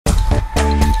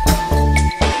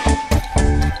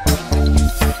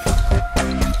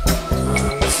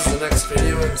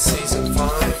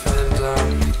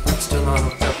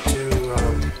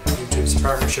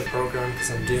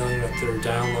that they're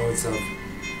downloads of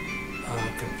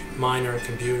minor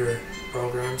computer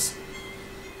programs,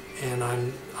 and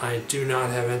I do not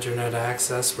have internet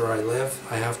access where I live.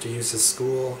 I have to use the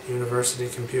school, university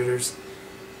computers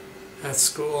at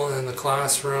school and in the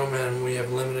classroom, and we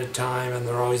have limited time and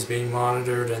they're always being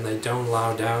monitored and they don't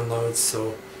allow downloads,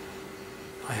 so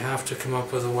I have to come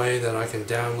up with a way that I can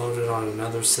download it on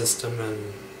another system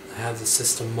and have the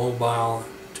system mobile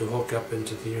to hook up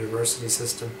into the university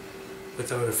system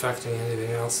without affecting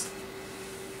anything else.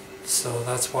 So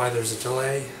that's why there's a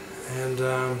delay. And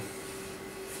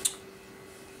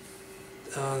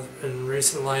in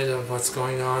recent light of what's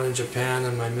going on in Japan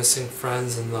and my missing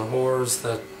friends and the horrors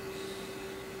that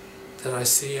I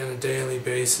see on a daily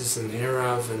basis and hear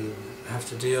of and have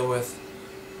to deal with,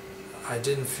 I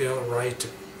didn't feel it right to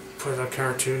put a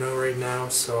cartoon out right now.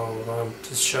 So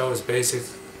this show is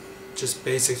just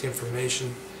basic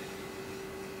information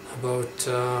about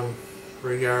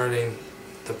regarding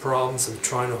the problems of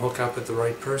trying to hook up with the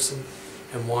right person,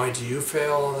 and why do you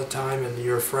fail all the time and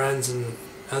your friends and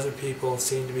other people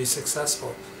seem to be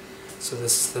successful. So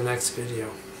this is the next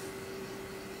video.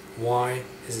 Why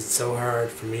is it so hard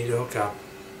for me to hook up,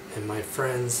 and my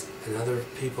friends and other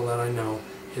people that I know,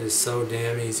 it is so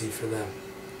damn easy for them?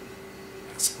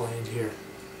 Explained here.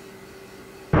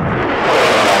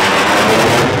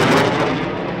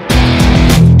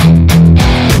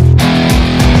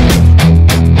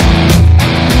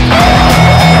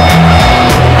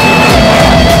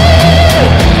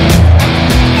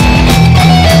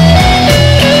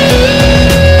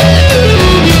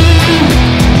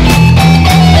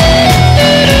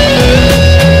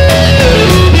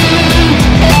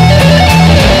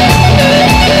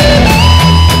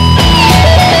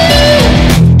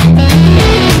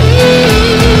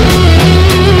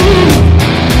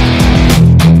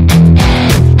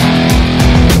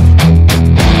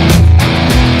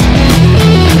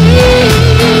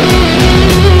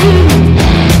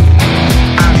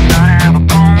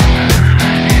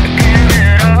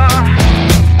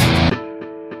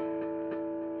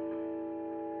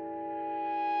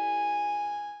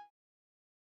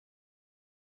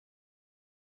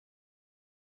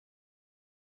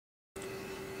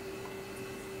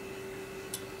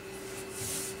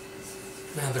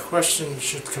 Now the question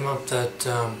should come up that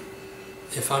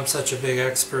if I'm such a big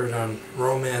expert on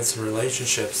romance and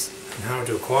relationships and how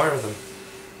to acquire them,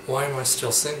 why am I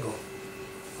still single?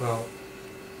 Well,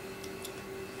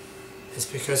 it's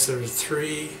because there are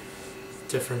three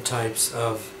different types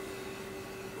of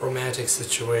romantic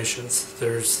situations.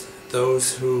 There's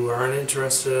those who aren't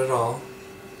interested at all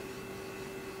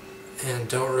and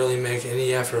don't really make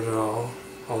any effort at all,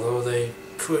 although they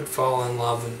could fall in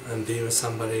love and be with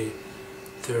somebody.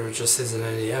 There just isn't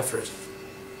any effort.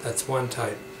 That's one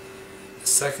type. The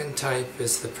second type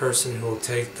is the person who will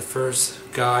take the first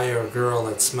guy or girl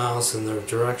that smiles in their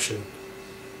direction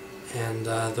and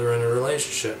they're in a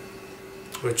relationship,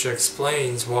 which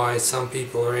explains why some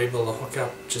people are able to hook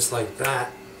up just like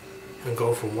that and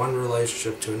go from one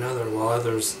relationship to another, while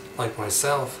others, like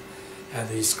myself, have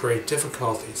these great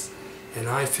difficulties. And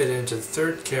I fit into the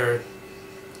third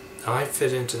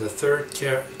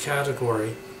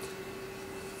category,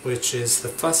 which is the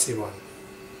fussy one,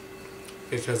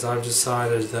 because I've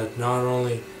decided that not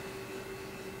only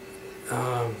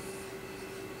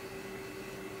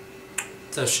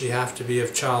does she have to be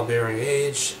of childbearing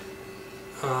age,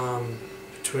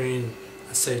 between,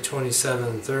 let's say, 27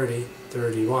 and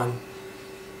 31,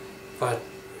 but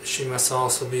she must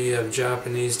also be of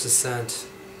Japanese descent,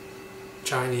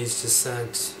 Chinese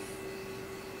descent,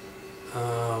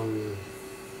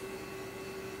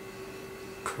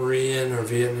 Korean or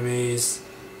Vietnamese,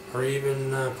 or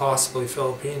even possibly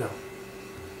Filipino.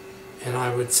 And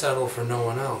I would settle for no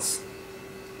one else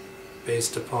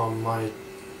based upon my,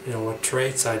 what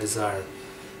traits I desire.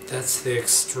 That's the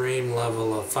extreme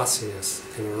level of fussiness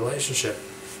in a relationship.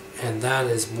 And that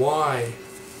is why,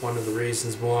 one of the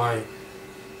reasons why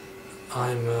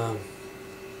I'm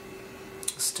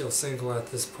still single at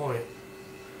this point,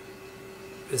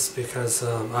 is because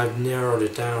I've narrowed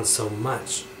it down so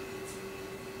much.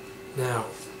 Now,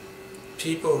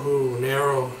 people who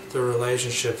narrow their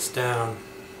relationships down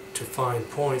to find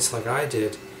points like I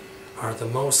did are the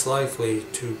most likely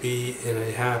to be in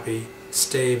a happy,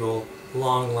 stable,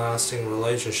 long-lasting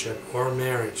relationship or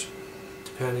marriage,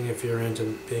 depending if you're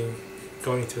into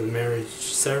going through the marriage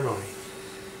ceremony.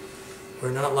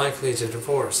 We're not likely to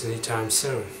divorce anytime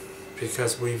soon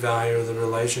because we value the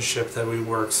relationship that we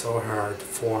work so hard to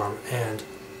form and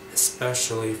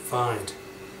especially find.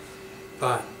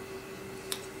 But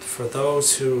for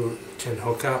those who can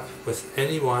hook up with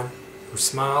anyone who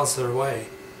smiles their way,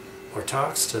 or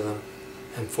talks to them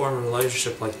and form a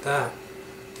relationship like that,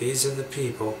 these are the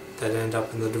people that end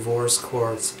up in the divorce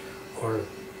courts or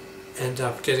end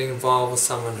up getting involved with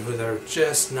someone who they're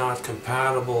just not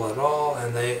compatible at all,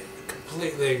 and they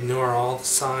completely ignore all the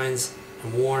signs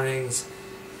and warnings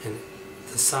and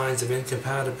the signs of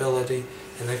incompatibility,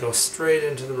 and they go straight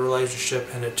into the relationship,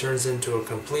 and it turns into a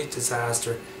complete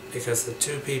disaster because the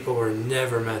two people were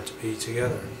never meant to be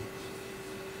together.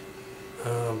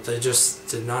 They just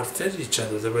did not fit each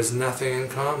other. There was nothing in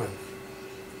common.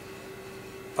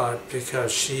 But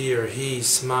because she or he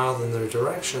smiled in their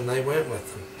direction, they went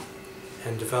with them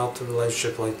and developed a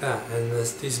relationship like that. And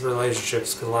these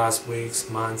relationships could last weeks,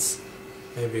 months,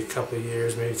 maybe a couple of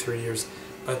years, maybe 3 years,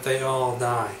 but they all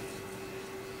die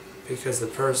because the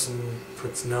person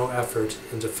puts no effort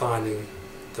into finding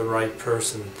the right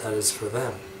person that is for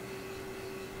them.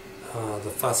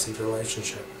 The fussy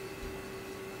relationship.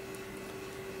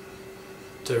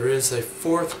 There is a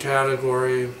fourth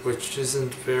category which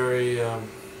isn't very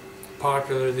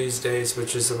popular these days,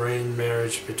 which is arranged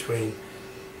marriage between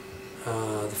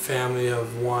the family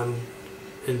of one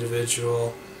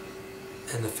individual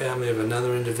and the family of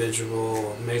another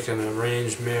individual. Make an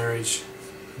arranged marriage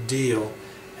deal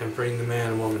and bring the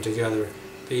man and woman together.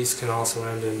 These can also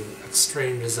end in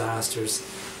extreme disasters,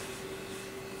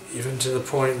 even to the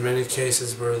point in many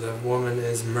cases where the woman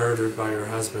is murdered by her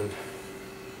husband.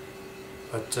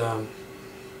 But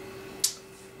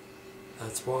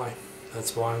that's why.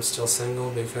 That's why I'm still single,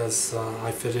 because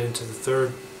I fit into the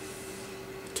third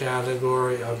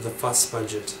category of the fuss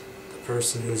budget. The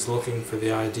person who's looking for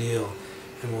the ideal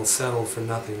and will settle for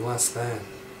nothing less than.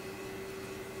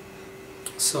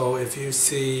 So if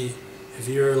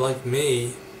you're like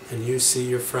me and you see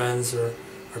your friends or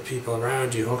people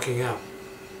around you hooking up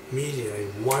immediately,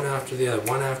 one after the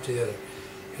other,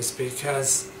 it's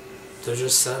because they're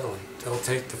just settling. They'll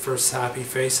take the first happy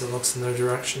face that looks in their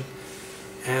direction,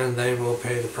 and they will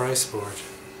pay the price for it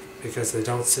because they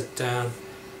don't sit down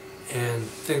and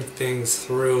think things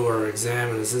through or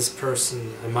examine, is this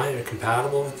person, am I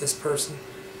compatible with this person?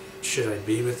 Should I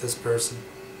be with this person?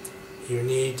 You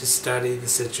need to study the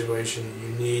situation. You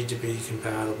need to be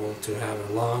compatible to have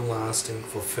a long-lasting,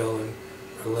 fulfilling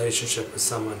relationship with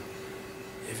someone.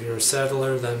 If you're a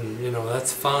settler, then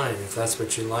that's fine if that's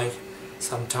what you like.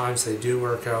 Sometimes they do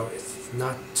work out. It's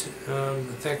not, I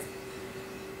think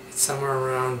it's somewhere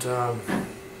around a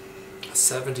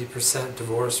 70%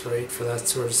 divorce rate for that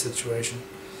sort of situation.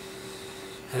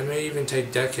 And it may even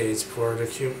take decades for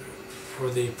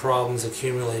the problems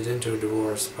accumulate into a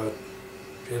divorce, but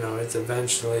it's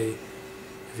eventually,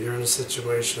 if you're in a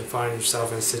situation and find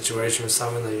yourself in a situation with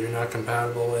someone that you're not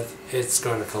compatible with, it's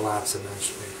going to collapse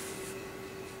eventually.